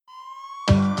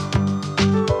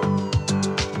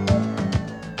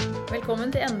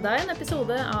Velkommen til enda en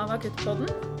episode av Akuttpodden.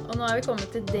 Og nå vi kommet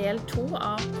til del 2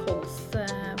 av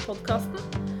KOLS-podcasten.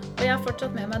 Og jeg har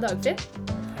fortsatt med meg Dagfrid.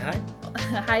 Hei.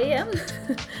 Hei igjen.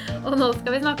 Og nå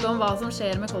skal vi snakke om hva som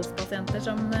skjer med KOLS-pasienter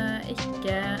som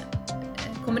ikke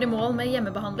kommer i mål med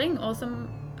hjemmebehandling, og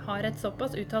som har et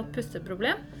såpass uttalt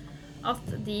pusteproblem at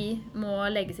de må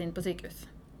legges inn på sykehus.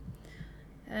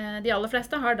 De aller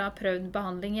fleste har da prøvd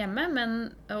behandling hjemme,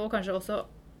 og kanskje også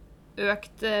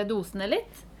økt dosene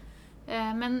litt,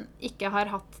 men ikke har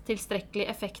hatt tilstrekkelig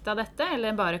effekt av dette,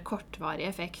 eller bare kortvarig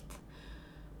effekt.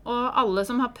 Og alle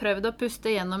som har prøvd å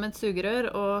puste gjennom et sugerør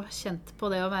og kjent på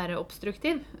det å være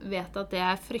obstruktiv, vet at det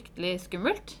er fryktelig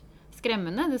skummelt,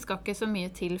 skremmende. Det skal ikke så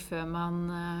mye til før man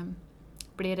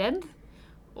blir redd.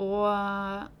 Og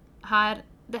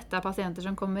dette er pasienter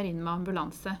som kommer inn med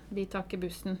ambulanse. De tar ikke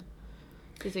bussen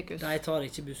til sykehus. De tar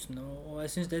ikke bussen, og jeg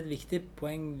synes det er et viktig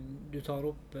poeng du tar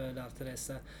opp der,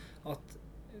 Therese, at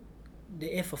det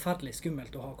er forferdelig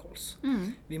skummelt å ha KOLS.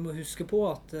 Vi må huske på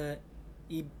at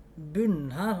i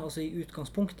bunnen her, altså i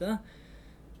utgangspunktet,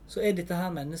 så er dette her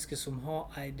mennesker som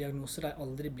har en diagnose de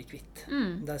aldri blir kvitt.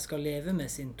 De skal leve med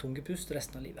sin tunge pust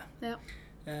resten av livet. Ja.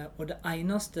 Og det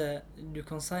eneste du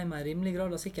kan si med en rimelig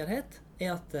grad av sikkerhet,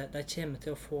 er at de kommer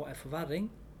til å få en forverring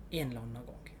en eller annen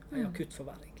gang. En akutt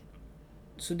forverring.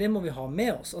 Så det må vi ha med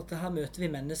oss, at her møter vi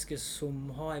mennesker som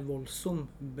har en voldsom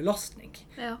belastning.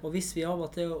 Ja. Og hvis vi av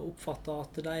og til oppfatter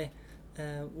at de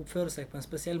oppfører seg på en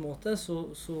spesiell måte, så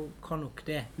kan nok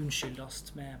det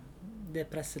unnskyldes med det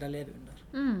presset de lever under.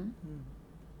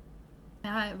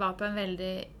 Jeg var på en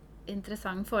veldig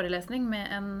interessant forelesning med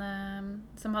en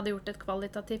som hadde gjort et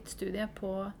kvalitativt studie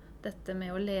på dette med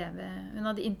å leve. Hun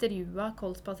hadde intervjuet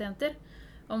KOLS-pasienter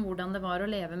om hvordan det var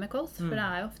å leve med KOLS, for det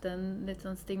er jo ofte en litt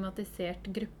sånn stigmatisert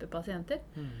gruppe pasienter.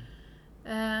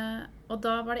 Og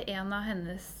da var det en av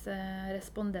hennes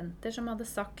respondenter som hadde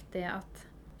sagt det at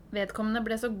vedkommende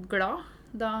ble så glad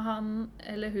da han,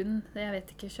 eller hun, jeg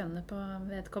vet ikke kjønnet på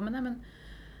vedkommende, men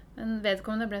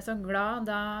vedkommende ble så glad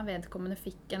da vedkommende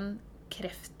fikk en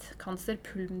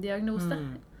kreftkancer-pulmdiagnose.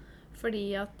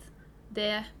 Fordi at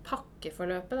det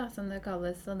pakkeforløpet, da, som det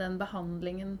kalles, og den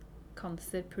behandlingen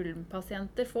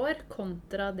kancer-pulmpasienter får,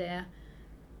 kontra det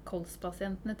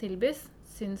KOLS-pasientene tilbys,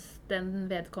 syns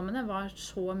den vedkommende var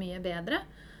så mye bedre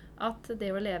at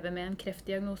det å leve med en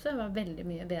kreftdiagnose var veldig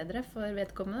mye bedre for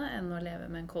vedkommende enn å leve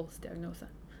med en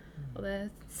KOLS-diagnose. Og det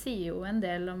sier jo en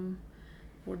del om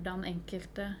hvordan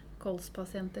enkelte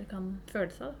KOLS-pasienter kan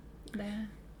føle seg.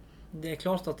 Det er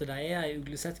klart at de er en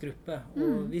uglesett gruppe,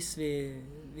 og hvis vi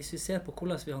ser på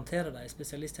hvordan vi håndterer dem i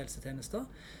spesialisthelsetjenester,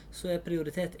 så er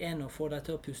prioritet 1 å få dem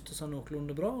til å puste sånn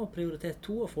noenlunde bra, og prioritet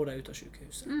 2 å få dem ut av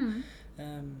sykehuset.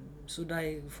 Så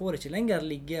de får ikke lenger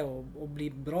ligge og bli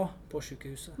bra på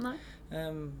sykehuset.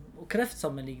 Og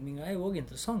kreftsammenligninger er jo også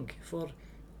interessant, for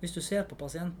hvis du ser på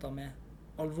pasienter med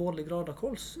alvorlig grad av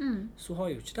KOLS, så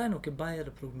har jo ikke de noe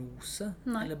bedre prognose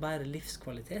eller bedre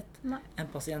livskvalitet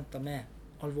enn pasienter med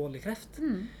alvorlig kreft.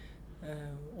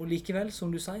 Og likevel, som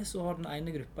du sier, så har den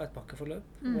ene gruppa et pakkeforløp,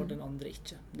 og den andre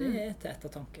ikke. Det er til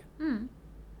ettertanke.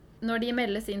 Når de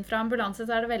meldes inn fra ambulanse,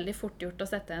 så er det veldig fort gjort å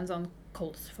sette en sånn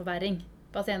KOLS-forverring.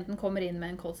 Pasienten kommer inn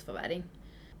med en KOLS-forverring.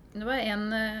 Det var en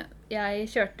jeg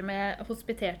kjørte med,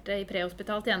 hospiterte i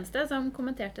prehospital tjeneste, som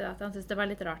kommenterte at han syntes det var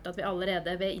litt rart at vi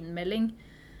allerede ved innmelding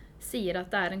sier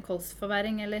at det er en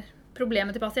KOLS-forverring, eller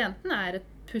problemet til pasienten er et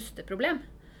pusteproblem.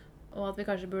 Og at vi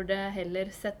kanskje burde heller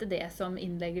sette det som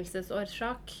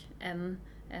innleggelsesårsak enn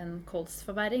en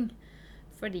KOLS-forverring.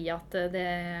 Fordi at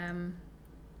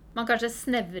man kanskje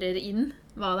snevrer inn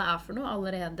hva det er for noe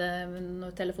allerede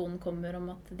når telefonen kommer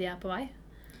om at de er på vei.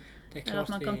 Eller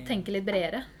at man kan tenke litt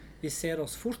bredere. Vi ser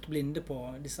oss fort blinde på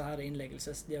disse her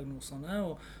innleggelsesdiagnosene,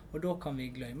 og da kan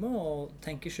vi glemme å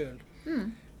tenke selv.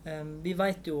 Vi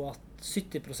vet jo at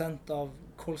 70% av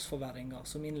KOLS-forverringer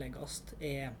som innlegges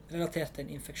er relatert til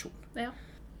en infeksjon. Ja.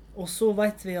 Og så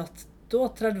vet vi at da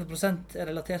 30% er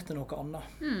relatert til noe annet.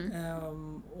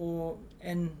 Og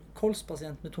en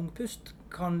KOLS-pasient med tungpust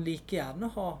kan like gjerne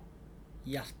ha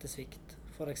hjertesvikt,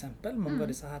 for eksempel. Mange av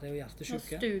disse her er jo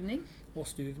hjertesyke. Og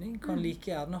stuvning. Kan like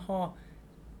gjerne ha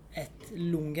et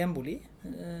lungeemboli.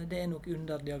 Det er nok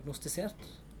underdiagnostisert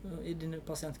i denne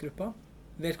pasientgruppa.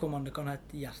 Vedkommende kan ha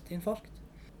et hjerteinfarkt.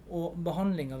 Og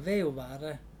behandlingen vil jo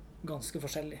være ganske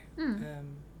forskjellig.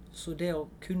 Så det å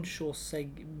kun se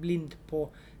seg blind på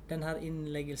denne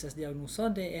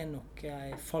innleggelsesdiagnosen, det er nok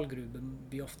en fallgrube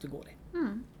vi ofte går i.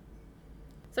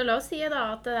 Så la oss si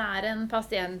da at det er en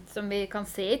pasient som vi kan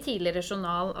se i tidligere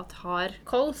journal at har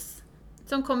KOLS,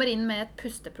 som kommer inn med et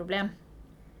pusteproblem.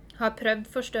 Har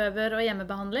prøvd forstøver og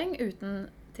hjemmebehandling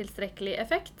uten tilstrekkelig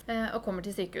effekt, og kommer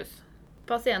til sykehus.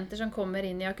 Pasienter som kommer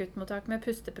inn i akuttmottak med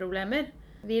pusteproblemer,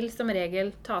 vil som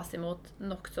regel tas imot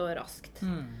nok så raskt.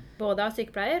 Både av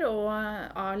sykepleier og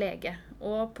av lege.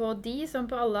 Og på de som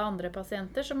på alle andre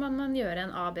pasienter så må man gjøre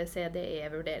en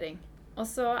ABCDE-vurdering. Og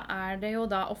så det jo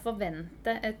da å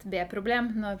forvente et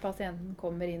B-problem når pasienten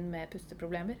kommer inn med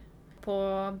pusteproblemer.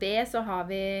 På B så har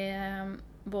vi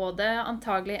både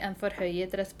antagelig en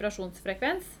forhøyet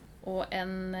respirasjonsfrekvens og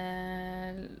en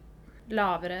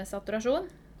lavere saturasjon.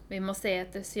 Vi må se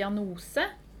etter cyanose,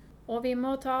 og vi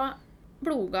må ta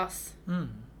blodgass.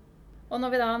 Og når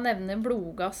vi da nevner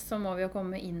blodgass, så må vi jo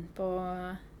komme inn på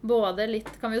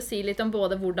kan vi jo si litt om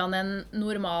både hvordan en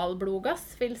normal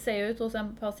blodgass vil se ut hos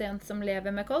en pasient som lever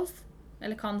med kols,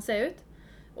 eller kan se ut,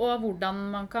 og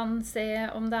hvordan man kan se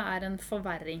om det en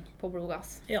forverring på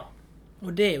blodgass. Ja,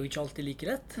 og det jo ikke alltid like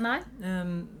lett. Nei.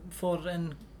 For en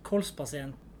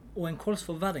kolspasient og en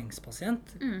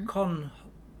kolsforverringspasient kan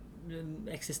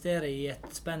eksistere i et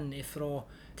spenn fra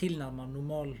tilnærmet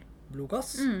normal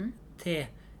blodgass til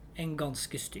en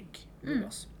ganske stygg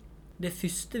blodgass. Det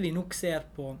første vi nok ser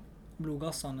på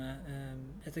blodgassene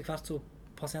etter hvert som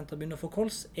pasienter begynner å få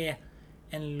kols,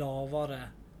 en lavere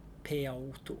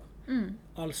PaO2.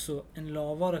 Altså en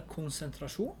lavere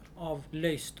konsentrasjon av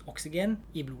løst oksygen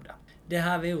i blodet. Det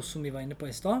her vil jo, som vi var inne på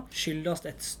i stad, skyldes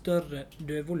et større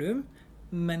dødvolum,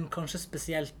 men kanskje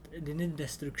spesielt denne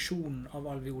destruksjonen av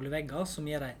alveolevegger som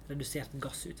gir en redusert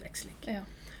gassutveksling. Ja.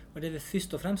 Og det vil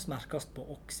først og fremst merkes på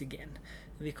oksygen.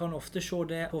 Vi kan ofte se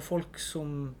det på folk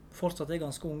som fortsatt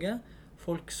ganske unge,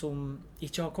 folk som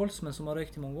ikke har kols, men som har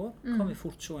røykt i mange år, kan vi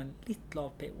fort se en litt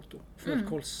lav PaO2 før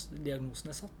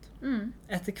kolsdiagnosen satt.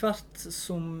 Etter hvert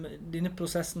som denne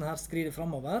prosessen her skrider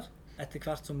fremover, etter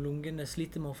hvert som lungene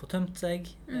sliter med å få tømt seg,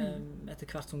 etter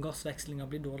hvert som gassvekslinga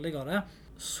blir dårligere,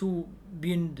 så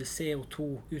begynner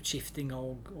CO2-utskiftinga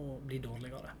å bli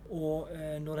dårligere. Og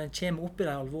når en kommer opp i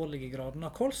de alvorlige gradene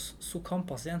av kols, så kan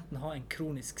pasienten ha en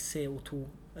kronisk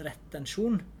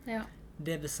CO2-retensjon. Ja.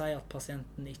 Det vil si at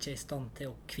pasienten ikke i stand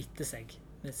til å kvitte seg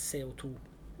med CO2.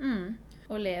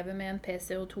 Og lever med en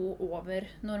PCO2 over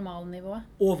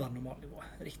normalnivået. Over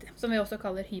normalnivået, riktig. Som vi også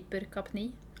kaller hyperkapni.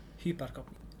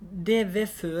 Hyperkapni. Det vil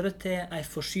føre til en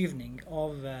forskyvning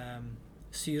av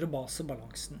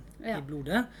syre-basebalansen i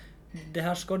blodet. Det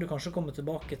her skal du kanskje komme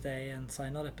tilbake til i en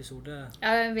senere episode.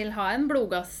 Jeg vil ha en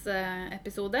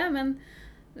blodgassepisode, men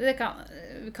vi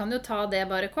kan jo ta det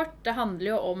bare kort. Det handler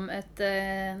jo om et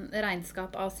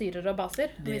regnskap av syrer og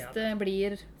baser. Hvis det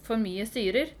blir for mye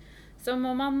syrer, så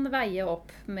må man veie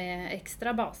opp med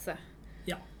ekstra base.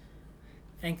 Ja,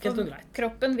 enkelt og greit.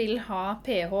 Kroppen vil ha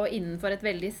pH innenfor et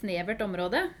veldig snevert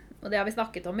område. Og det har vi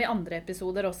snakket om i andre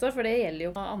episoder også, for det gjelder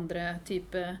jo andre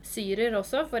typer syrer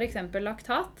også, for eksempel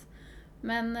laktat.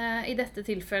 Men i dette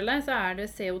tilfellet så det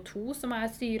CO2 som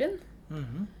syren.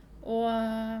 Og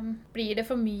blir det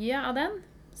for mye av den,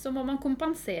 så må man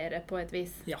kompensere på et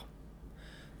vis. Ja.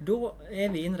 Da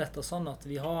vi innrettet sånn at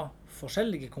vi har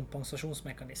forskjellige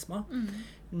kompensasjonsmekanismer.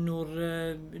 Når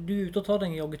du ute og tar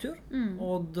deg en joggetur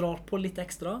og drar på litt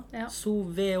ekstra, så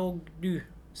vil også du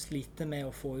slite med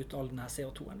å få ut all denne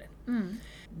CO2-en din.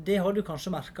 Det har du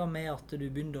kanskje merket med at du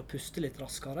begynner å puste litt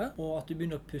raskere, og at du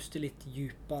begynner å puste litt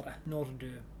dypere når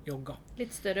du jogger.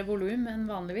 Litt større volum enn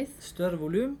vanligvis. Større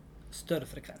volum, større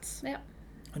frekvens. Ja.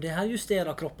 Og det her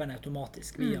justerer kroppen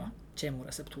automatisk via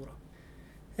kemoreseptorer.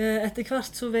 Etter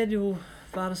hvert så vil det jo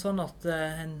være sånn at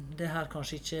det her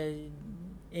kanskje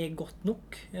ikke godt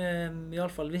nok. I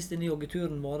alle fall hvis denne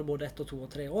joggeturen varer både 1, 2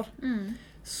 og 3 år,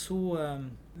 så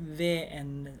vil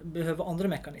en behøve andre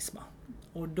mekanismer.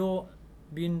 Og da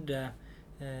begynner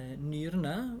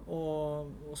nyrene å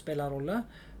spille en rolle,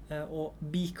 og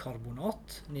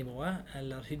bikarbonatnivået,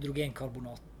 eller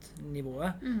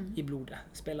hydrogenkarbonatnivået i blodet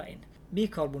spiller inn.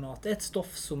 Bikarbonat et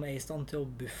stoff som i stand til å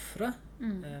buffre,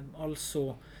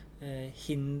 altså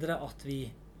hindre at vi,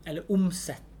 eller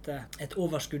omsette et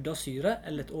overskudd av syre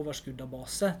eller et overskudd av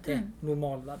base til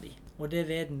normal verdi. Og det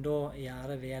vil den da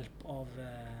gjøre ved hjelp av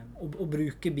å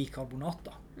bruke bikarbonat,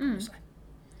 da, kan du si.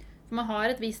 Man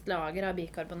har et visst lager av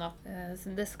bikarbonat.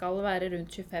 Det skal være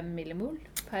rundt 25 millimol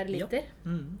per liter.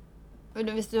 Ja.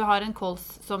 Hvis du har en kols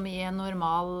som i en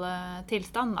normal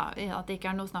tilstand, da, at det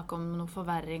ikke noe snakk om noe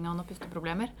forverring av noen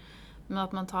pusteproblemer, men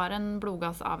at man tar en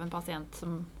blodgass av en pasient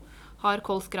som har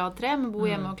kolsgrad 3, men bor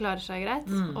hjemme og klarer seg greit,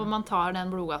 og man tar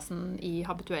den blodgassen i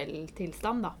habituell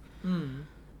tilstand, da.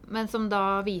 Men som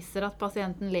da viser at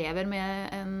pasienten lever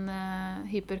med en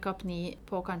hyperkapni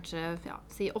på kanskje,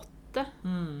 si 8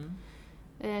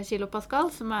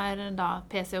 kilopascal, som da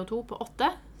PCO2 på 8,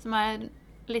 som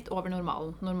litt over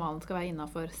normalen. Normalen skal være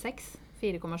innenfor 6,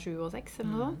 4,7 og 6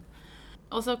 eller noe sånt.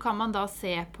 Og så kan man da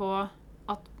se på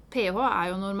at pH er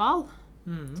jo normal,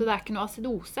 så det er ikke noe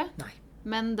acidose. Nei.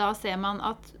 Men da ser man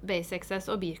at base excess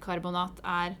og bikarbonat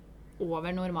er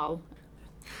over normal.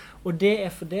 Og det er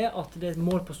fordi at det er et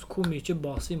mål på hvor mye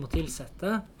base vi må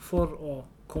tilsette for å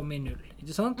komme i null.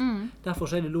 Ikke sant? Derfor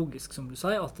så er det logisk, som du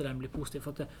sier, at den blir positiv.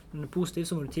 For at når den er positiv,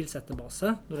 så må du tilsette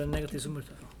base. Når den er negativ, så må du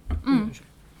ta fra. Unnskyld.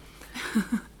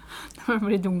 Det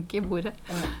blir dunk i bordet.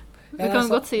 Du Ja, kan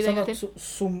godt si det en gang til.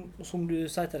 Som du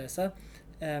sier, Therese,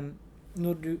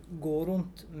 når du går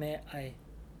rundt med en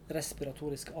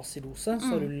respiratorisk acidose, så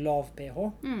har du lav pH.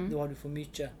 Da har du for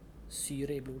mye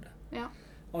syre i blodet. Ja.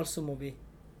 Altså må vi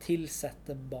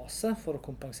tilsette base for å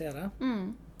kompensere.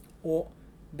 Og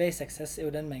base excess er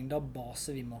jo den mengden av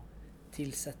base vi må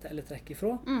tilsette eller trekke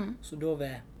ifra. Så når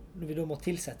vi da må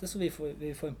tilsette, så vi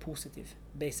får en positiv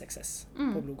base excess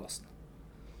på blodgassen.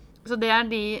 Så det er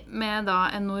de med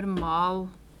da en normal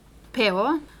pH,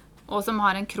 og som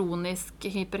har en kronisk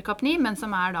hyperkapni, men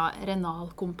som er da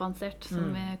renalkompensert, som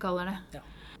vi kaller det. Ja.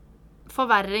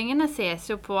 Forverringene ses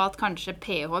jo på at kanskje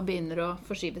pH begynner å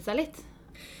forskyve seg litt.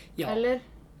 Ja. Eller?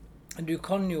 Du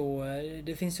kan jo,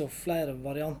 det finnes jo flere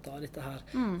varianter av dette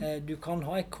her. Du kan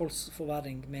ha en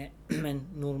kolsforverring med en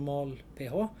normal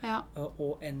pH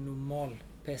og en normal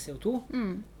PCO2,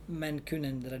 men kun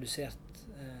en redusert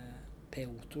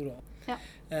PO2 da. Ja.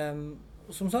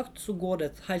 Som sagt så går det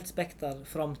et helt spekter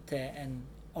fram til en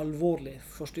alvorlig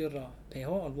forstyrret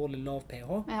pH, alvorlig lav pH,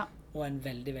 og en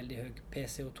veldig, veldig høy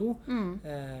PCO2,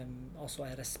 altså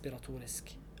en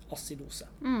respiratorisk acidose.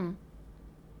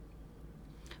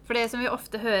 For det som vi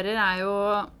ofte hører er jo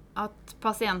at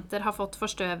pasienter har fått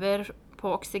forstøver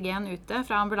på oksygen ute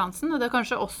fra ambulansen, og det har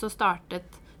kanskje også startet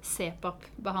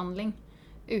CPAP-behandling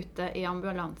ute i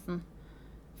ambulansen.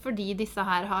 Fordi disse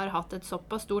her har hatt et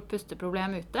såpass stort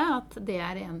pusteproblem ute, at det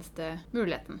er eneste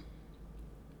muligheten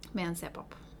med en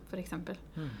CPAP, for eksempel.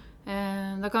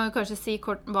 Da kan vi kanskje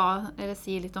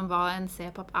si litt om hva en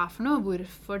CPAP er for noe,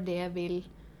 hvorfor det vil,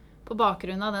 på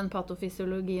bakgrunn av den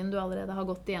patofysiologien du allerede har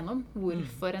gått igjennom,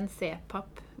 hvorfor en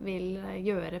CPAP vil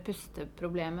gjøre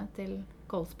pusteproblemet til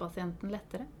kolspasienten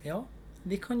lettere. Ja,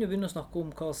 vi kan jo begynne å snakke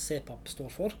om hva CPAP står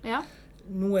for. Ja.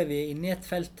 Nå er vi inne i et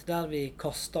felt der vi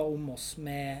kaster om oss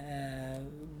med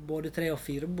både 3- og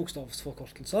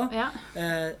 4-bokstavsforkortelser. Ja.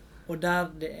 Og der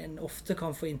en ofte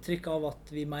kan få inntrykk av at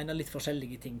vi mener litt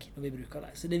forskjellige ting når vi bruker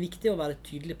dem. Så det er viktig å være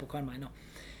tydelig på hva en mener.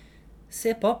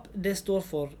 CPAP, det står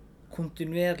for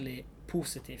kontinuerlig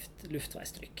positivt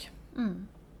luftveistrykk. En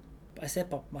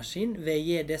CPAP-maskin vil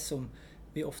gi det som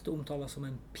vi ofte omtaler som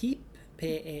en PEEP,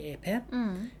 P-E-E-P,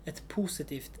 et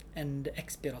positivt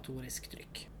endeekspiratorisk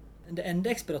trykk. Det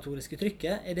endeekspiratoriske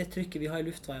trykket er det trykket vi har i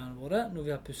luftveiene våre når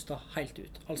vi har pustet helt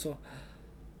ut. Altså,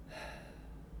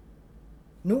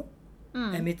 nå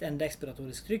er mitt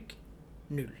endeekspiratoriske trykk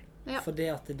 0. Ja. For det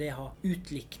at det har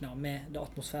utliknet med det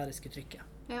atmosfæriske trykket.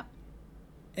 Ja.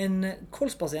 En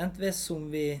kolspasient, som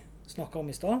vi snakket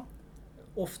om i stad,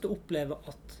 ofte opplever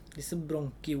at disse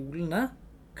bronkiolene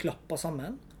klapper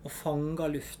sammen og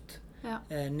fanger luft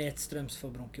nedstrøms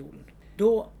for bronkiolen. Da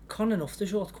kan en ofte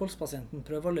se at kolspasienten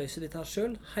prøver å løse dette her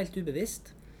selv, helt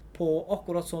ubevisst, på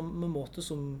akkurat samme måte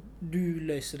som du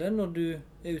løser det når du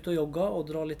er ute og jogger og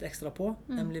drar litt ekstra på,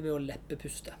 nemlig ved å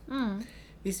leppepuste.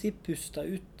 Hvis vi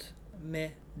puster ut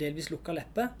med delvis lukket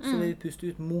leppe, så vil vi puste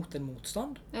ut mot en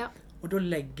motstand, og da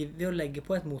ved å legge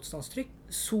på et motstandstrykk,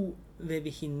 så vil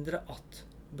vi hindre at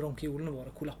bronkiolene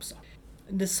våre kollapser.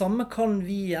 Det samme kan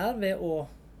vi gjøre ved å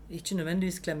ikke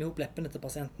nødvendigvis klemme ihop leppene til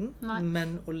pasienten,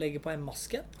 men å legge på en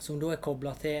maske, som da er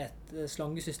koblet til et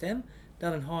slangesystem,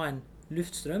 der en har en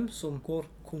luftstrøm som går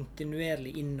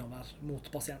kontinuerlig innover mot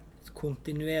pasienten. Et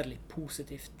kontinuerlig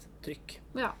positivt trykk.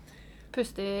 Ja,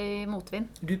 puste i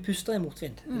motvind. Du puster i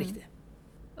motvind, riktig.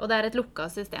 Og det er et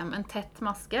lukket system, en tett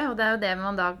maske, og det er jo det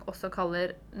man da også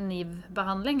kaller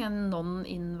NIV-behandling, en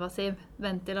non-invasiv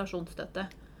ventilasjonsstøtte.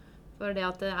 For det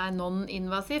at det er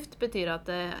non-invasivt betyr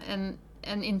at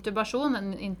en intubasjon,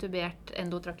 en intubert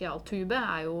endotrakealtube,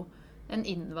 er jo en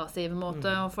invasiv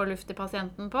måte å få luft i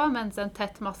pasienten på, mens en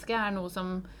tett maske er noe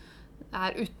som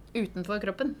er utenfor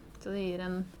kroppen. Så det gir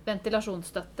en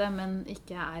ventilasjonsstøtte, men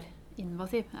ikke er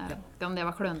invasiv. Jeg vet ikke om det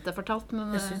var klønete fortalt,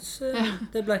 men jeg synes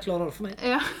det ble klarere for meg.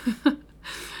 Ja.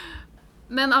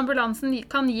 Men ambulansen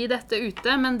kan gi dette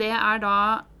ute, men det er da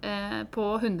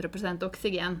på 100%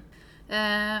 oksygen.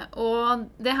 Og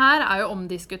det her er jo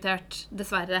omdiskutert,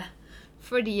 dessverre.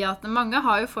 Fordi at mange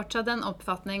har jo fortsatt en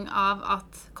oppfatning av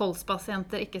at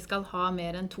kolspasienter ikke skal ha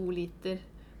mer enn 2 liter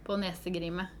på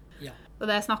nesegrimet. Ja. Og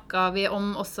det snakket vi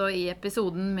om også i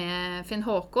episoden med Finn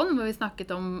Håkon, hvor vi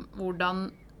snakket om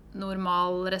hvordan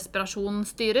normal respirasjon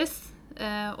styres,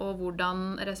 og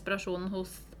hvordan respirasjonen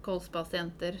hos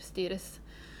kolspasienter styres.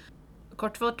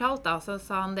 Kort fortalt da, så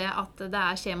sa han det at det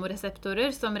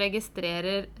kemoreseptorer som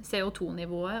registrerer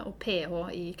CO2-nivået og pH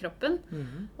i kroppen,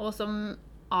 og som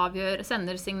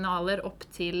sender signaler opp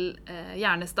til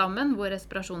hjernestammen, hvor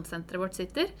respirasjonssenteret vårt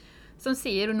sitter, som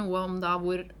sier noe om da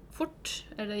hvor fort,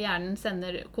 eller hjernen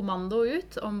sender kommando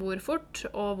ut om hvor fort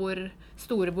og hvor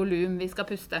store volum vi skal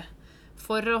puste,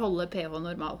 for å holde pH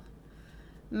normal.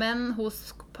 Men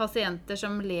hos pasienter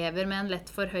som lever med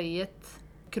en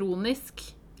kronisk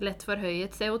lett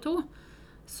forhøyet CO2,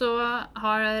 så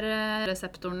har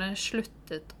reseptorene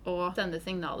sluttet å sende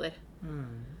signaler.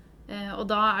 Og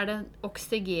da det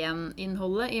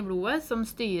oksygeninnholdet i blodet som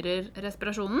styrer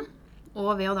respirasjonen,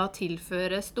 og ved å da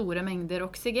tilføre store mengder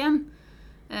oksygen,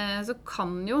 så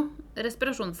kan jo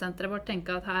respirasjonssenteret vårt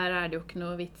tenke at her det jo ikke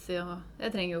noe vits i, og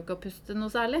jeg trenger jo ikke å puste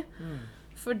noe særlig,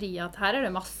 fordi at her det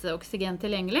masse oksygen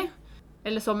tilgjengelig.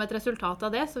 Eller som et resultat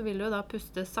av det, så vil du da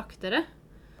puste saktere,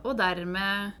 og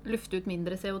dermed lufte ut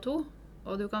mindre CO2,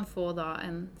 og du kan få da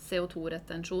en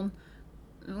CO2-retensjon,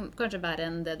 kanskje verre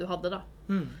enn det du hadde da.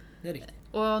 Det riktig.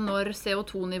 Og når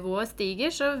CO2-nivået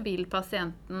stiger, så vil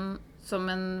pasienten som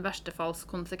en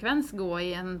verstefallskonsekvens gå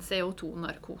i en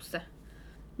CO2-narkose.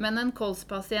 Men en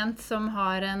kolspasient som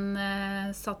har en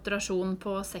saturasjon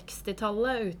på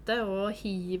 60-tallet ute og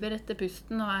hiver etter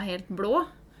pusten og helt blå,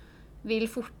 vil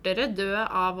fortere dø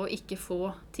av å ikke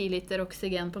få 10 liter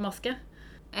oksygen på maske,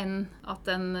 enn at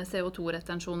en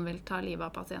CO2-retensjon vil ta livet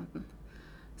av pasienten.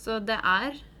 Så det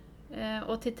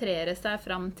å titrere seg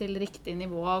fram til riktig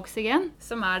nivå av oksygen,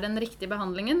 som den riktige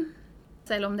behandlingen.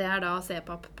 Selv om det da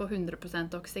CPAP på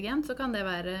 100% oksygen, så kan det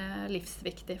være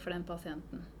livsviktig for den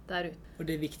pasienten der ute. Og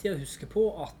det viktig å huske på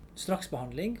at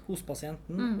straksbehandling hos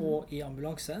pasienten og i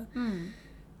ambulanse,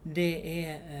 det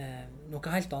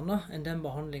noe helt annet enn den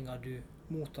behandlingen du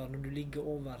mottar når du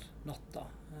ligger over natta,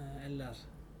 eller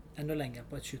enda lenger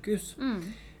på et sykehus.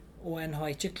 Og en har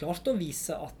ikke klart å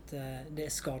vise at det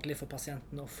skadelig for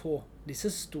pasienten å få disse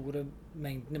store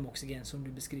mengdene med oksygen som du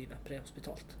beskriver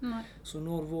prehospitalt. Så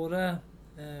når våre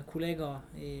kollegaer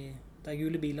i de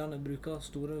gule bilene bruker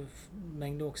store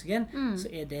mengder oksygen, så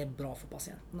det bra for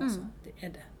pasienten. Altså. Det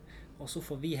det. Og så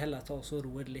får vi heller ta oss og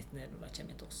roe det litt ned når de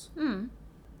kommer til oss.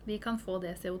 Vi kan få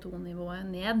det CO2-nivået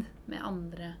ned med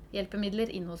andre hjelpemidler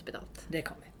inhospitalt. Det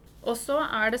kan vi. Og så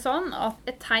det sånn at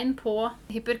et tegn på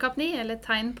hyperkapni, eller et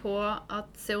tegn på at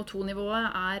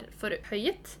CO2-nivået for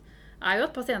høyt, jo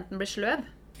at pasienten blir sløv.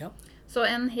 Ja. Så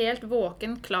en helt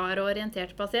våken, klar og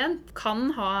orientert pasient kan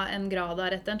ha en grad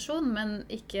av retensjon, men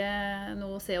ikke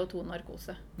noe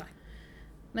CO2-narkose. Nei.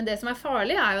 Men det som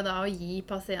farlig jo da å gi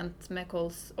pasient med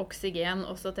kols oksygen,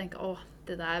 og så tenke,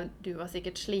 det der, du var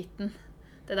sikkert sliten.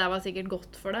 Det der var sikkert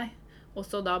godt for deg. Og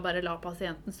så da bare la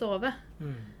pasienten sove.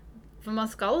 For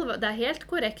det helt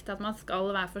korrekt at man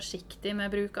skal være forsiktig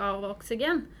med bruk av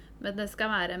oksygen, men det skal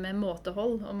være med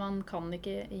måtehold, og man kan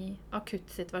ikke i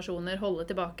akuttsituasjoner holde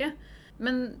tilbake.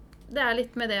 Men det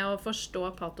litt med det å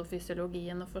forstå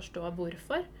patofysiologien og forstå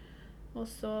hvorfor, og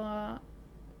så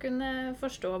kunne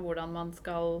forstå hvordan man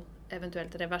skal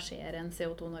eventuelt reversere en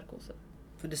CO2-narkose.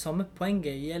 For det samme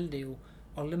poenget gjelder jo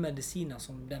alle medisiner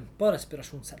som demper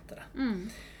respirasjonssenteret.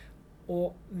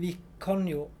 Og vi kan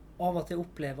jo av og til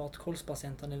oppleve at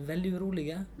kolspasientene veldig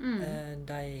urolige.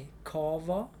 De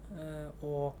kaver,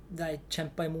 og de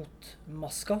kjemper imot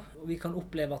masker. Og vi kan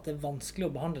oppleve at det vanskelig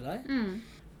å behandle dem.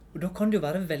 Og da kan det jo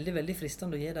være veldig, veldig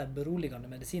fristende å gi dem beroligende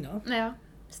medisiner. Ja,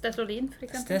 Stesolid for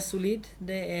eksempel. Stesolid,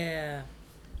 det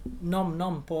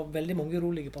nam-nam på veldig mange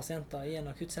urolige pasienter i en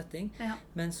akutt setting. Ja.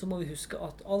 Men så må vi huske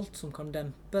at alt som kan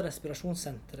dempe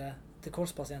respirasjonssenteret til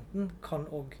kolspasienten kan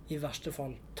også i verste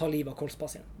fall ta livet av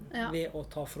kolspasienten ved å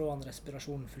ta fra han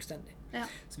respirasjonen fullstendig. Ja.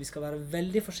 Så vi skal være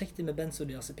veldig forsiktige med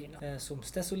benzodiazepiner, som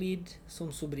Stesolid,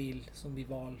 som Sobril, som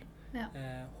Vival,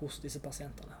 hos disse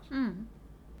pasientene her.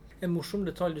 En morsom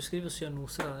detalj, du skriver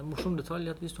cyanose der, en morsom detalj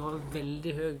at hvis du har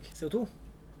veldig høy CO2,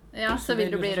 så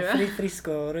vil du bli rød. Frisk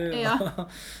og rød. Ja.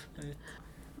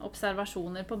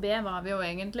 Observasjoner på B var vi jo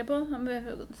egentlig på,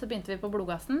 så begynte vi på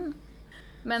blodgassen.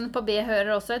 Men på B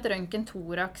hører også et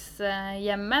røntgen-thorax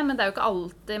hjemme, men det jo ikke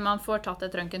alltid man får tatt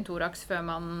et røntgen-thorax før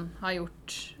man har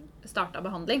startet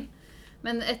behandling.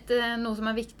 Men noe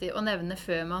som viktig å nevne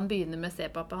før man begynner med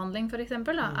CPAP-behandling for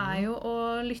eksempel, jo å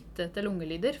lytte til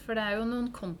lungelyder, for det jo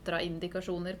noen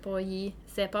kontraindikasjoner på å gi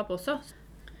CPAP også.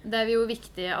 Det jo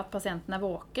viktig at pasienten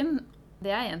våken,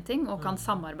 det en ting, og kan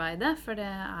samarbeide, for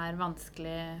det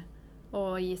vanskelig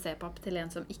å gi CPAP til en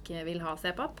som ikke vil ha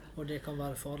CPAP. Og det kan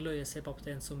være farlig å gi CPAP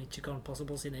til en som ikke kan passe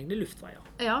på sine egne luftveier.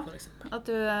 Ja, at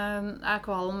du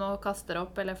kvalm og kaster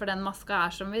opp, eller for den maska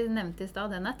som vi nevnte i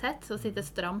sted, den tett, så sitter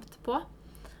stramt på.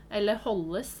 eller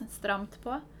holdes stramt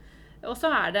på. Og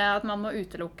så det at man må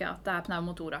utelukke at det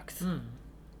pneumotoraks.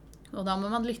 Og da må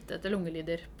man lytte til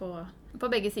lungelyder på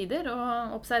begge sider,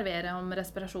 og observere om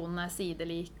respirasjonen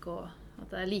sidelik, og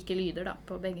at det like lyder da,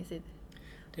 på begge sider.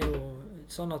 Det jo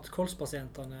sånn at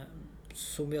kolspasientene,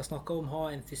 som vi har snakket om,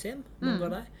 har emfysem, mange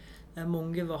av dem.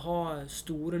 Mange vil ha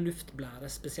store luftblære,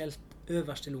 spesielt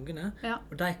øverst i lungene,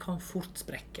 og de kan fort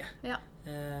sprekke.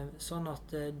 Sånn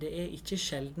at det ikke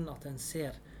sjelden at en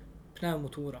ser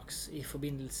pneumotoraks i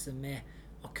forbindelse med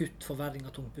akutt forverring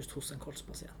av tungpust hos en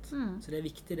kolspasient. Så det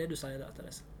viktig det du sier der,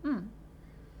 Therese.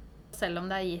 Selv om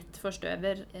det gitt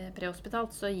forstøver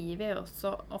prehospitalt, så gir vi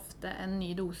også ofte en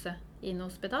ny dose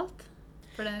inhospitalt.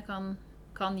 For det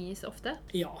kan gis ofte.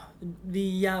 Ja, vi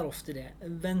gjør ofte det.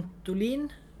 Ventolin,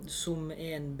 som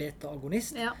en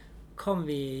beta-agonist, kan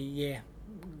vi gi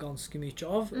ganske mye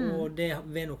av, og det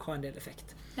vil nok ha en del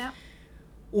effekt.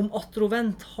 Om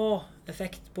Atrovent har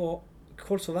effekt på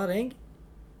kolsforverring,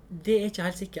 det ikke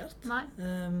helt sikkert.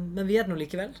 Men vi gjør det nå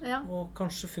likevel, og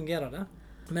kanskje fungerer det.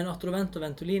 Men Atrovent og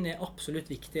Ventolin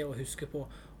absolutt viktig å huske på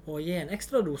å gi en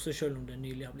ekstra dose selv om det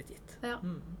nylig har blitt gitt.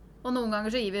 Og noen ganger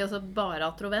så gir vi også bare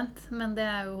Atrovent, men det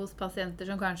jo hos pasienter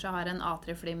som kanskje har en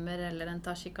atrieflimmer eller en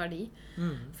tachykardi,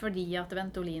 fordi at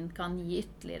Ventolin kan gi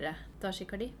ytterligere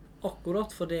tachykardi.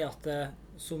 Akkurat for det at,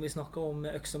 som vi snakket om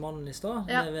med øksemannen i stad,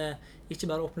 det vil ikke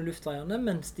bare åpne luftveiene,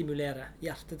 men stimulere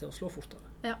hjertet til å slå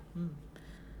fortere.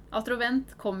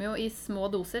 Atrovent kommer jo i små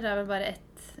doser, det vel bare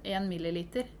 1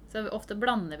 milliliter, så ofte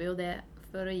blander vi jo det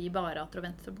for å gi bare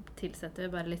Atrovent, så tilsetter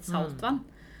vi bare litt saltvann.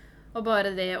 Og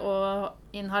bare det å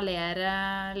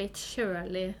inhalere litt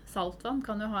kjølig saltvann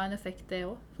kan jo ha en effekt det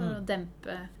også, for å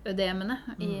dempe ødemene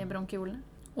i bronkiolene.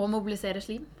 Og mobilisere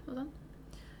slim og sånn.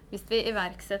 Hvis vi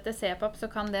iverksetter CPAP,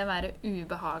 så kan det være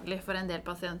ubehagelig for en del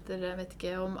pasienter. Jeg vet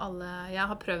ikke om alle... Jeg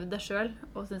har prøvd det selv,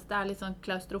 og synes det litt sånn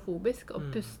klaustrofobisk å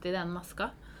puste i den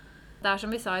maska. Det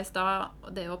som vi sa i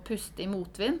sted, det å puste i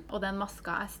motvind, og den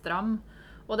maska stram,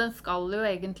 og den skal jo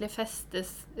egentlig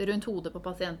festes rundt hodet på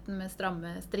pasienten med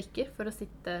stramme strikker for å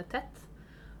sitte tett.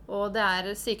 Og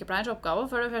det sykepleierens oppgave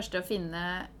for det første å finne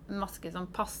en maske som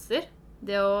passer.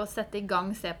 Det å sette i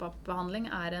gang CPAP-behandling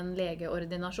en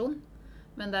legeordinasjon,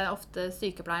 men det ofte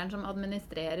sykepleieren som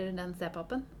administrerer den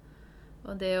CPAP-en.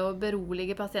 Og det å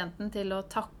berolige pasienten til å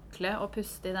takle og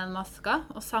puste i den maska,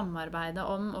 og samarbeide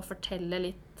om og fortelle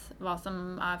litt hva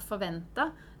som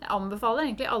forventet. Jeg anbefaler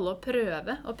egentlig alle å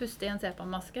prøve å puste i en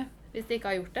CPAP-maske, hvis de ikke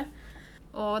har gjort det.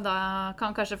 Og da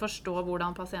kan kanskje forstå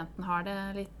hvordan pasienten har det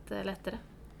litt lettere.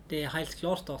 Det helt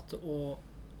klart at å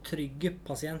trygge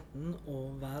pasienten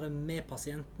og være med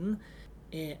pasienten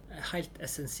en helt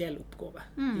essensiell oppgave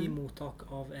i mottak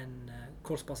av en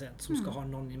kolspasient som skal ha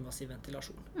non-invasiv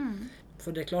ventilasjon.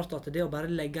 For det klart at det å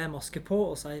bare legge en maske på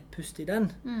og si pust i den,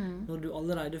 når du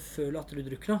allerede føler at du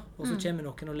drukner, og så kommer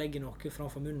noen og legger noe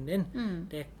framfor munnen din,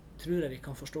 det tror jeg vi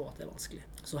kan forstå at det vanskelig.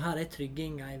 Så her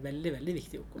trygging en veldig, veldig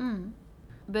viktig oppgave.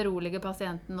 Berolige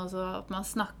pasienten også, at man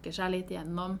snakker seg litt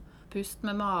gjennom pust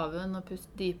med maven og pust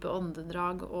dype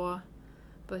åndedrag, og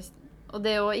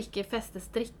det å ikke feste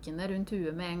strikkene rundt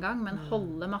huet med en gang, men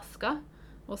holde maska,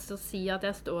 og så si at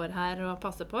jeg står her og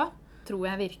passer på, tror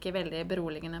jeg virker veldig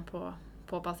beroligende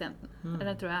på pasienten.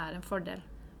 Det tror jeg en fordel.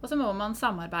 Og så må man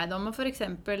samarbeide om, og for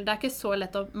eksempel, det ikke så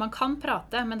lett man kan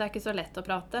prate, men det ikke så lett å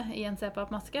prate i en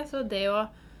CPAP-maske, så det å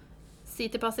si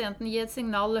til pasienten, gi et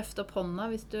signal, løfte opp hånda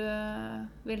hvis du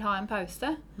vil ha en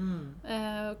pause.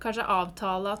 Kanskje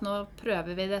avtale at nå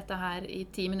prøver vi dette her i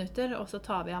 10 minutter, og så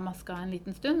tar vi av maska en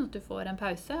liten stund, at du får en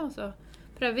pause, og så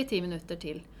prøver vi 10 minutter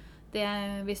til.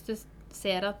 Hvis du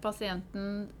ser at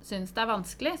pasienten synes det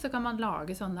vanskelig, så kan man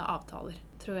lage sånne avtaler.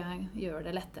 Tror jeg gjør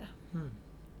det lettere.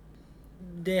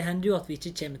 Det hender jo at vi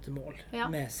ikke kommer til mål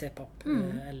med CPAP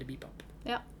eller BiPAP.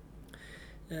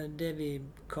 Det vi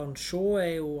kan se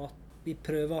jo at vi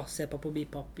prøver CPAP og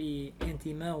BiPAP i 1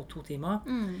 time og 2 timer,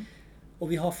 og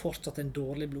vi har fortsatt en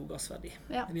dårlig blodgassverdi.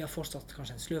 Vi har fortsatt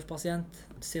kanskje en sløvpasient,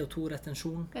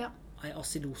 CO2-retensjon, en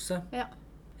acidose,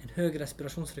 en høy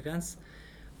respirasjonsfrekvens.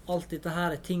 Alt dette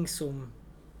her ting som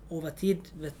over tid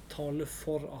vil tale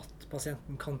for at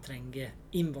pasienten kan trenge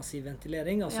invasiv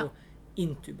ventilering, altså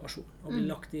intubasjon, og bli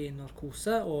lagt i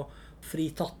narkose og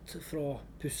fritatt fra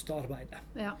pustearbeidet.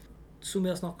 Som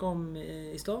vi har snakket om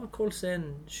i stad, kols en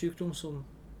sykdom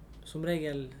som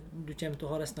regel du kommer til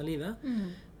å ha resten av livet.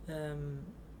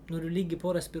 Når du ligger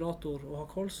på respirator og har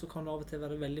kols, så kan det av og til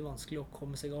være veldig vanskelig å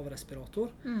komme seg av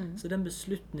respirator. Så den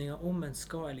beslutningen om en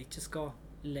skal eller ikke skal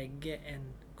legge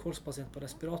en kolspasient på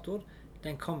respirator,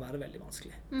 den kan være veldig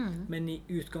vanskelig. Men i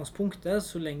utgangspunktet,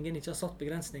 så lenge en ikke har satt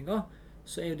begrensninger,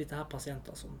 så jo dette her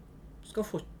pasienter skal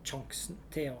få sjansen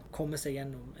til å komme seg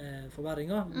gjennom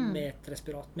forverringa med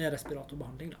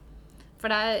respiratorbehandling. Da. For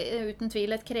det er uten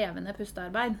tvil et krevende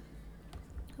pustearbeid.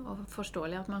 Og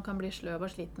forståelig at man kan bli sløv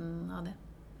og sliten av det.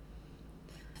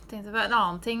 Jeg tenkte på en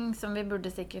annen ting som vi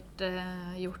burde sikkert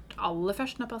gjort aller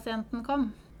først når pasienten kom.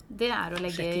 Det er å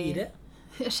legge Sjekke ID.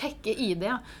 Sjekke ID,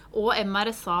 ja. Og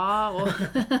MRSA og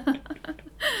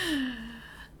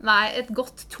Nei, et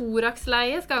godt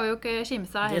thoraxleie skal vi jo ikke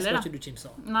kimse av heller, da. Det skal ikke du kimse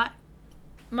av. Nei.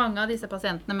 Mange av disse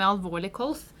pasientene med alvorlig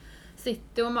kols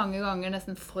sitter jo mange ganger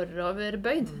nesten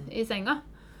foroverbøyd i senga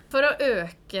for å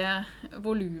øke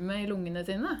volumet i lungene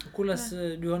sine. Hvordan,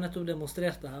 du har nettopp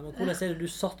demonstrert det her, men hvordan er det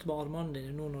du satt med armene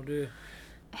dine nå når du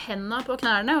Hendene på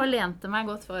knærne og lente meg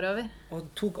godt forover. og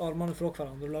tok armene fra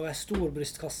hverandre og laget en stor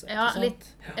brystkasse? Ja, ikke sant?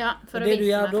 litt. Ja, for Og å det du vise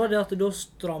gjør meg. da, det er at da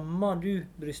strammer du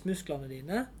brystmusklene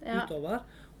dine Ja. utover,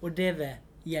 og det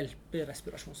vil hjelpe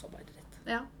respirasjonsarbeidet ditt.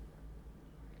 Ja.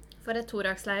 For et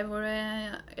thoraxleie hvor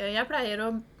jeg pleier å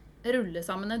rulle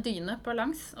sammen en dyne på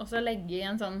langs, og så legge i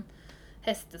en sånn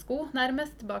hestesko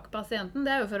nærmest bak pasienten.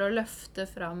 Det er jo for å løfte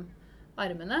fram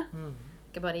armene.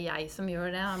 Ikke bare jeg som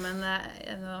gjør det, men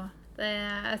det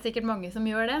er sikkert mange som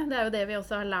gjør det. Det er jo det vi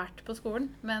også har lært på skolen.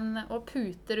 Men å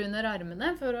puter under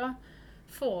armene for å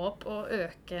få opp og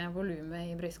øke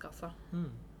volumet i brystkassa.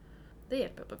 Det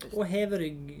hjelper på pusten. Og heve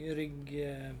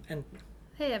ryggenden.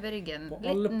 Heve ryggen, På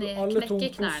litt ned, alle knekke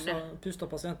knærne. tungpusta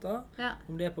pasienter, Ja,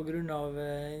 om det er på grunn av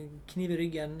kniv i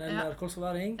ryggen eller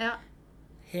kolsforverring, ja.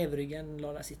 hev ryggen,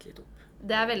 la deg sitte litt opp.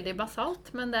 Det er veldig basalt,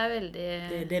 men det er veldig...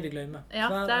 Det er det vi glemmer. Ja,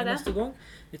 Hver det er det. eneste gang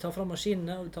vi tar fram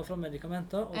maskinene og vi tar fram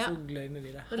medikamenter, og Ja. så glemmer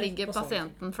vi det. Så Helt ligger basalt.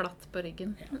 pasienten flatt på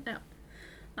ryggen. Ja. Ja.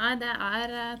 Nei, det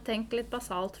er tenk litt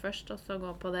basalt først, og så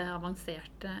gå på det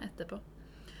avanserte etterpå.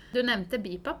 Du nevnte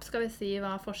BiPAP. Skal vi si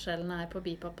hva forskjellen er på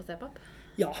BiPAP og CPAP?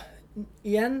 Ja,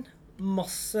 igjen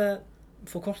masse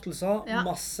forkortelser, Ja.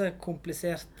 masse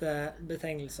kompliserte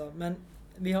betegnelser. Men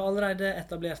vi har allerede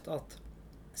etablert at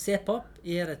CPAP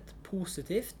gir et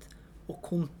positivt og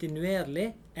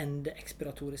kontinuerlig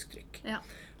endeekspiratorisk trykk. Ja.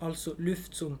 Altså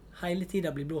luft som hele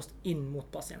tiden blir blåst inn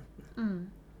mot pasienten. Mm.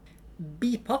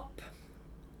 BiPAP,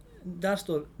 der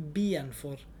står B-en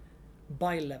for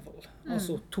bi-level,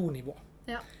 altså 2 nivå.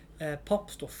 Ja. PAP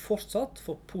står fortsatt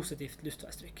for positivt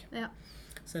luftveistrykk. Ja.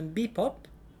 Så en BiPAP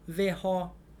vil ha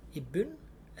i bunn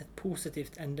et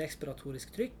positivt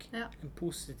endeekspiratorisk trykk, Ja.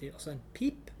 altså en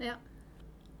pip. Ja.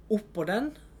 Oppå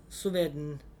den så vil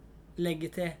den legge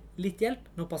til litt hjelp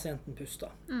når pasienten puster.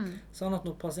 Mm. Sånn at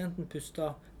når pasienten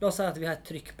puster, la oss si at vi har et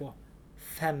trykk på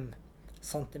 5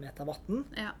 cm vann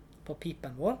Ja. på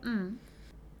pipen vår. Mm.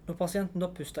 Når pasienten da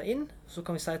puster inn, så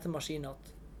kan vi si til maskinen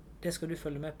at det skal du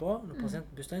følge med på. Når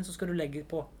pasienten puster inn, så skal du legge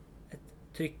på et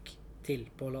trykk til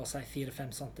på, la oss si,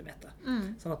 4-5 cm.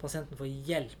 Mm. Sånn at pasienten får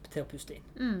hjelp til å puste inn.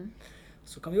 Mm.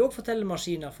 Så kan vi også fortelle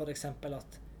maskinen for eksempel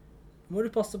at må du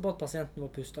passe på at pasienten vår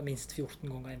puster minst 14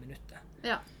 ganger i minuttet.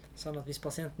 Ja. Sånn at hvis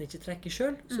pasienten ikke trekker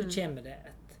selv, så kommer det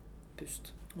et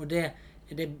pust. Og det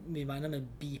er det vi mener med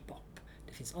BiPAP.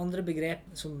 Det finnes andre begrep,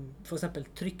 som for eksempel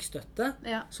trykkstøtte,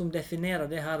 Ja. som definerer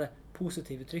det her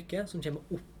positive trykket som kommer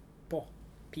opp på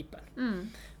pipen. Mm.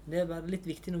 Det er bare litt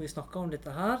viktig når vi snakker om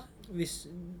dette her. Hvis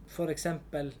for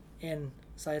eksempel en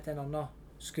sier til en annen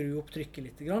skru opp trykket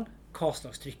litt, hva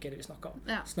slags trykk er det vi snakker om?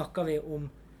 Ja. Snakker vi om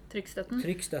Trykkstøtten.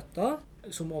 trykkstøtta,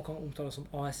 som også kan omtales som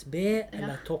ASB, eller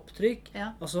Ja. topptrykk,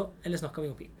 Ja. altså, eller snakker vi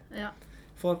om pip? Ja.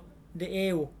 For det er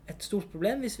jo et stort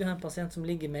problem hvis vi har en pasient som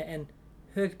ligger med en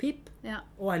høy pip Ja.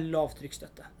 og en lav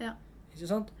trykkstøtte. Ja. Ikke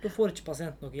sant? Da får ikke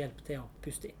pasienten noe hjelp til å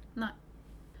puste inn. Nei.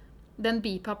 Den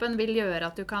bipappen vil gjøre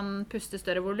at du kan puste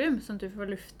større volum, sånn at du får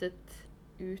luftet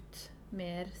ut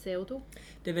mer CO2.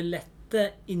 Det vil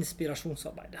lette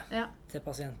inspirasjonsarbeidet Ja. til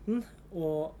pasienten,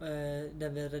 og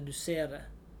det vil redusere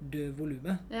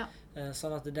dødvolumet, Ja.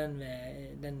 sånn at den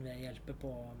vil hjelpe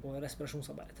på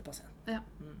respirasjonsarbeidet til pasienten. Ja.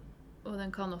 Og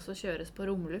den kan også kjøres på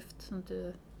romluft, sånn at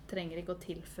du trenger ikke å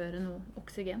tilføre noe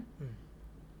oksygen. Mm.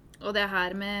 Og det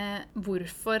her med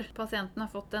hvorfor pasienten har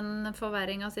fått en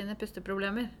forverring av sine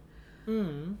pusteproblemer,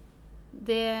 Mm.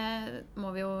 det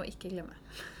må vi jo ikke glemme.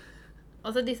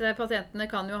 Altså disse pasientene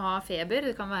kan jo ha feber,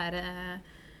 det kan være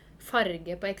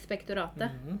farge på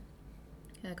ekspektoratet. Mm.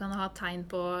 Det kan ha tegn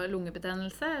på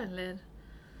lungebetennelse eller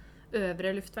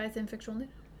øvre luftveisinfeksjoner.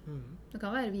 Mm. Det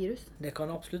kan være virus. Det kan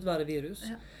absolutt være virus.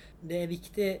 Ja. Det er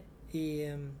viktig i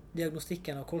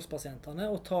diagnostikken av kolspasientene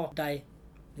å ta de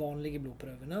vanlige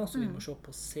blodprøvene, altså vi må se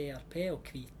på CRP og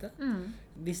hvite. Mm.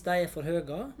 Hvis de er for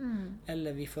høye, Mm.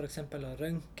 eller vi for eksempel har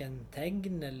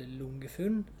røntgentegn eller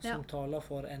lungefunn som Ja. taler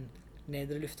for en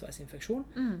nedre luftveisinfeksjon,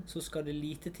 Mm. så skal det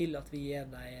lite til at vi gir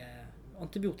dem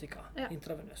antibiotika Ja.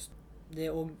 intravenøst. Det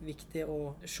er også viktig å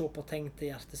se på tegn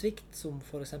til hjertesvikt, som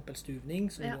for eksempel stuvning,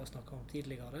 som vi har snakket om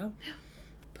tidligere.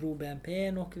 Pro-BNP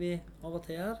er noe vi av og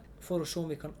til gjør, for å se om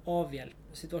vi kan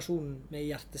avhjelpe situasjonen med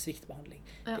hjertesviktbehandling.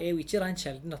 Det er jo ikke rent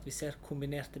sjelden at vi ser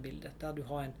kombinerte bilder, der du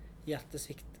har en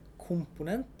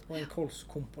hjertesviktkomponent og en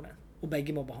kolskomponent, og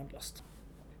begge må behandles.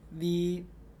 Vi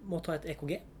må ta et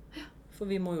EKG,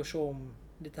 for vi må jo se om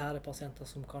dette her er pasienter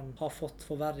som kan ha fått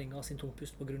forverring av sin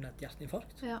tungpust på grunn av et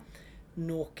hjerteinfarkt.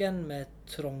 Noen med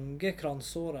trange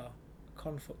kransårer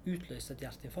kan få utløst et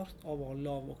hjerteinfarkt av å ha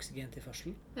lav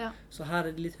oksygentilførsel. Så her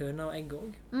er det litt høna og egg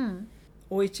også.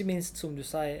 Og ikke minst, som du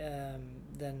sier,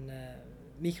 den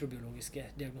mikrobiologiske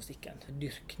diagnostikken.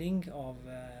 Dyrkning av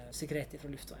sekret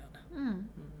fra luftveiene.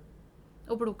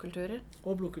 Og blodkulturer.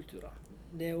 Og blodkulturer.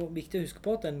 Det er jo viktig å huske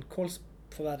på at en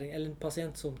kolsforverring, eller en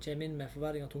pasient som kommer inn med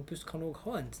forverring av tungpust, kan også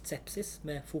ha en sepsis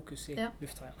med fokus i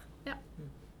luftveiene.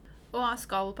 Og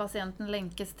skal pasienten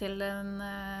lenkes til en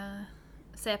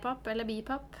C-papp eller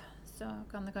BiPAP, så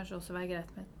kan det kanskje også være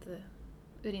greit med et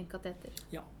urinkateter.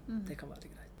 Ja, det kan være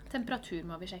greit. Temperatur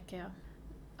må vi sjekke,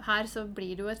 Her så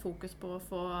blir det jo et fokus på å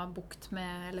få bukt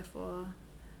med, eller få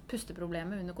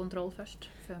pusteproblemet under kontroll først,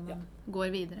 før man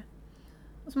går videre.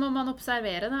 Og så må man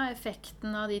observere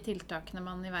effekten av de tiltakene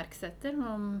man iverksetter,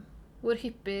 om hvor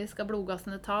hyppig skal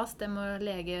blodgassene tas, det må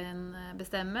legen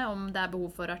bestemme, om det er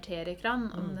behov for arteriekran,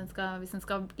 hvis den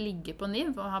skal ligge på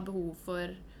NIV og ha behov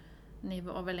for NIV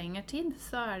over lengre tid,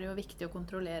 så er det jo viktig å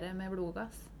kontrollere med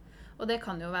blodgass. Og det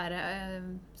kan jo være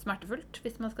smertefullt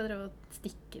hvis man skal drøve å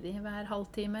stikke de hver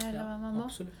halvtime, eller hva man må.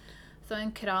 Absolutt. Så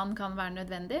en kran kan være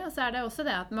nødvendig. Og så er det også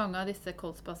det at mange av disse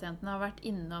kolspasientene har vært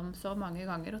innom så mange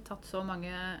ganger og tatt så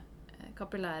mange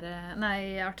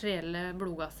arterielle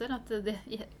blodgasser at det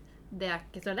er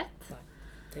ikke så lett. Nei,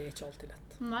 det er ikke alltid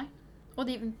lett. Nei. Og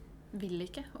de vil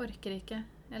ikke, orker ikke,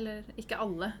 eller ikke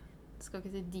alle. Skal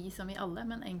ikke si de som i alle,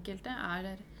 men enkelte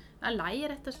er lei,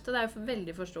 rett og slett. Det er jo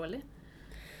veldig forståelig.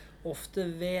 Ofte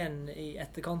vil en i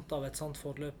etterkant av et sånt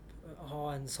forløp ha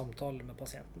en samtale med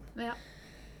pasienten.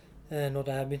 Når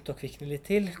de har begynt å kvikne litt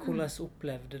til, hvordan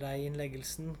opplevde de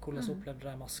innleggelsen, hvordan opplevde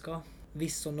de maska.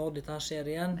 Hvis og når dette her skjer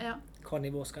igjen, hva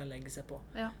nivå skal en legge seg på.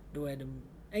 Da er det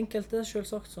enkelte,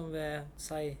 selvsagt, som vil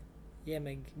si gi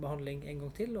meg behandling en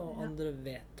gang til, og andre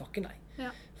vil takke nei.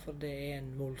 For det er en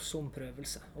voldsom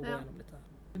prøvelse å gå gjennom dette.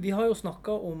 Vi har jo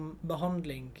snakket om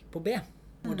behandling på B,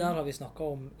 og der har vi snakket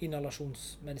om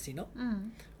inhalasjonsmedisiner,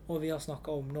 og vi har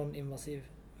snakket om non-invasiv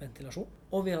ventilasjon,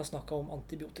 og vi har snakket om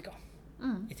antibiotika.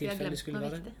 I tilfelle det skulle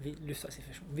være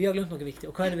luftveisinfeksjon. Vi har glemt noe viktig,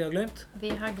 og hva er det vi har glemt? Vi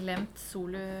har glemt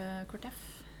Solu-Cortef.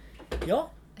 Ja,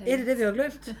 er det vi har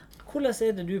glemt? Hvordan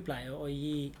er det du pleier å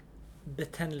gi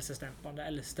betennelsesdempende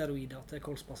eller steroider til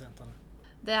kolspasientene?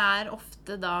 Det er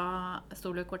ofte da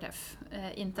Solu-Cortef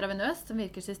intravenøst, som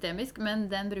virker systemisk, men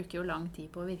den bruker jo lang tid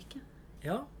på å virke.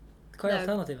 Ja, hva er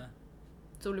alternativet?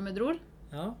 Solumedrol.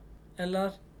 Ja,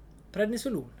 eller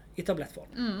prednisolon i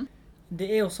tablettform. Det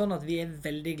er jo sånn at vi er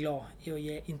veldig glad i å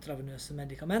gi intravenøse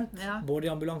medikament, både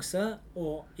i ambulanse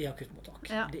og i akuttmottak.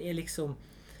 Det er liksom,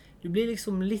 du blir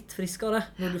liksom litt friskere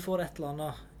når du får et eller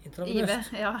annet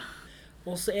intravenøst.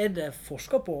 Og så er det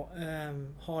forsket på,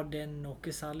 har det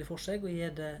noe særlig for seg å gi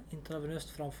det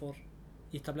intravenøst framfor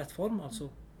i tablettform,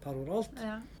 altså peroralt.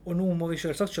 Og nå må vi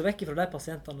selvsagt se vekk fra de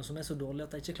pasientene som er så dårlige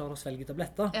at de ikke klarer å svelge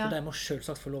tabletter, for de må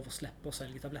selvsagt få lov å slippe å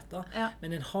svelge tabletter.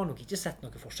 Men en har nok ikke sett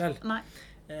noe forskjell.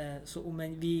 Så om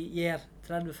vi gir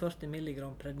 30-40 mg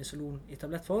prednisolon i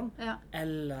tablettform,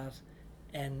 eller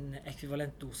en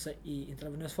ekvivalent dose i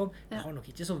intravenøs form, det har nok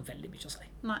ikke så veldig mye å si.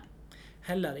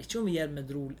 Heller ikke om vi gjør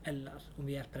Medrol eller om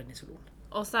vi gjør prednisolon.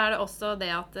 Og så er det også det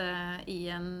at i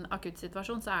en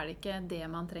akuttsituasjon så er det ikke det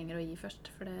man trenger å gi først,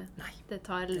 for det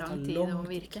tar lang tid å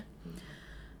virke.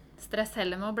 Stress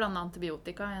heller med å blande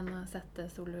antibiotika enn å sette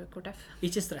Solu-Cortef.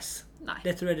 Ikke stress.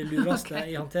 Det tror jeg er det lureste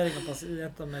i håndtering av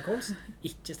pasienter med kols.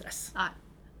 Ikke stress.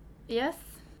 Yes.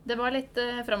 Det var litt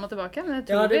frem og tilbake, men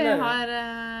jeg tror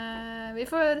vi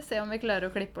får se om vi klarer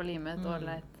å klippe og lime et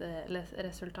ålreit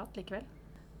resultat likevel.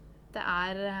 Det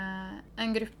er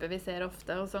en gruppe vi ser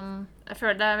ofte, og som jeg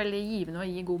føler det er veldig givende å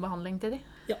gi god behandling til dem.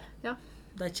 Ja.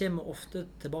 De kommer ofte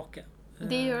tilbake.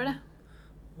 De gjør det.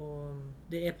 Og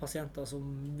det er pasienter som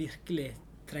virkelig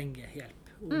trenger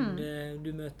hjelp. Om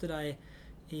du møter dem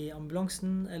i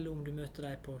ambulansen, eller om du møter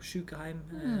dem på sykehjem,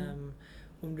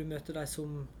 om du møter dem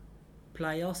som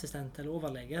pleieassistent eller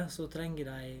overlege, så trenger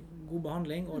de god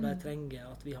behandling, og de trenger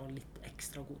at vi har litt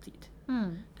ekstra god tid.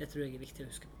 Det tror jeg er viktig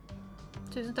å huske på.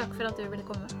 Tusen takk for at du ville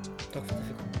komme. Takk for at jeg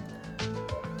fikk komme.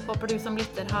 Håper du som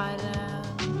lytter har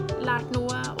lært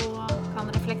noe og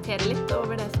kan reflektere litt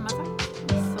over det som er sagt.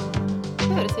 Så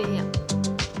høres vi igjen.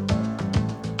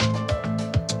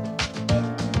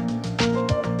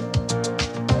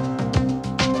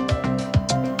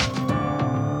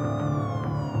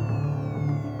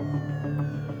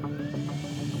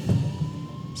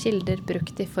 Kilder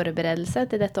brukt i forberedelse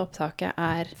til dette opptaket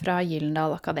fra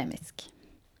Gyldendal Akademisk.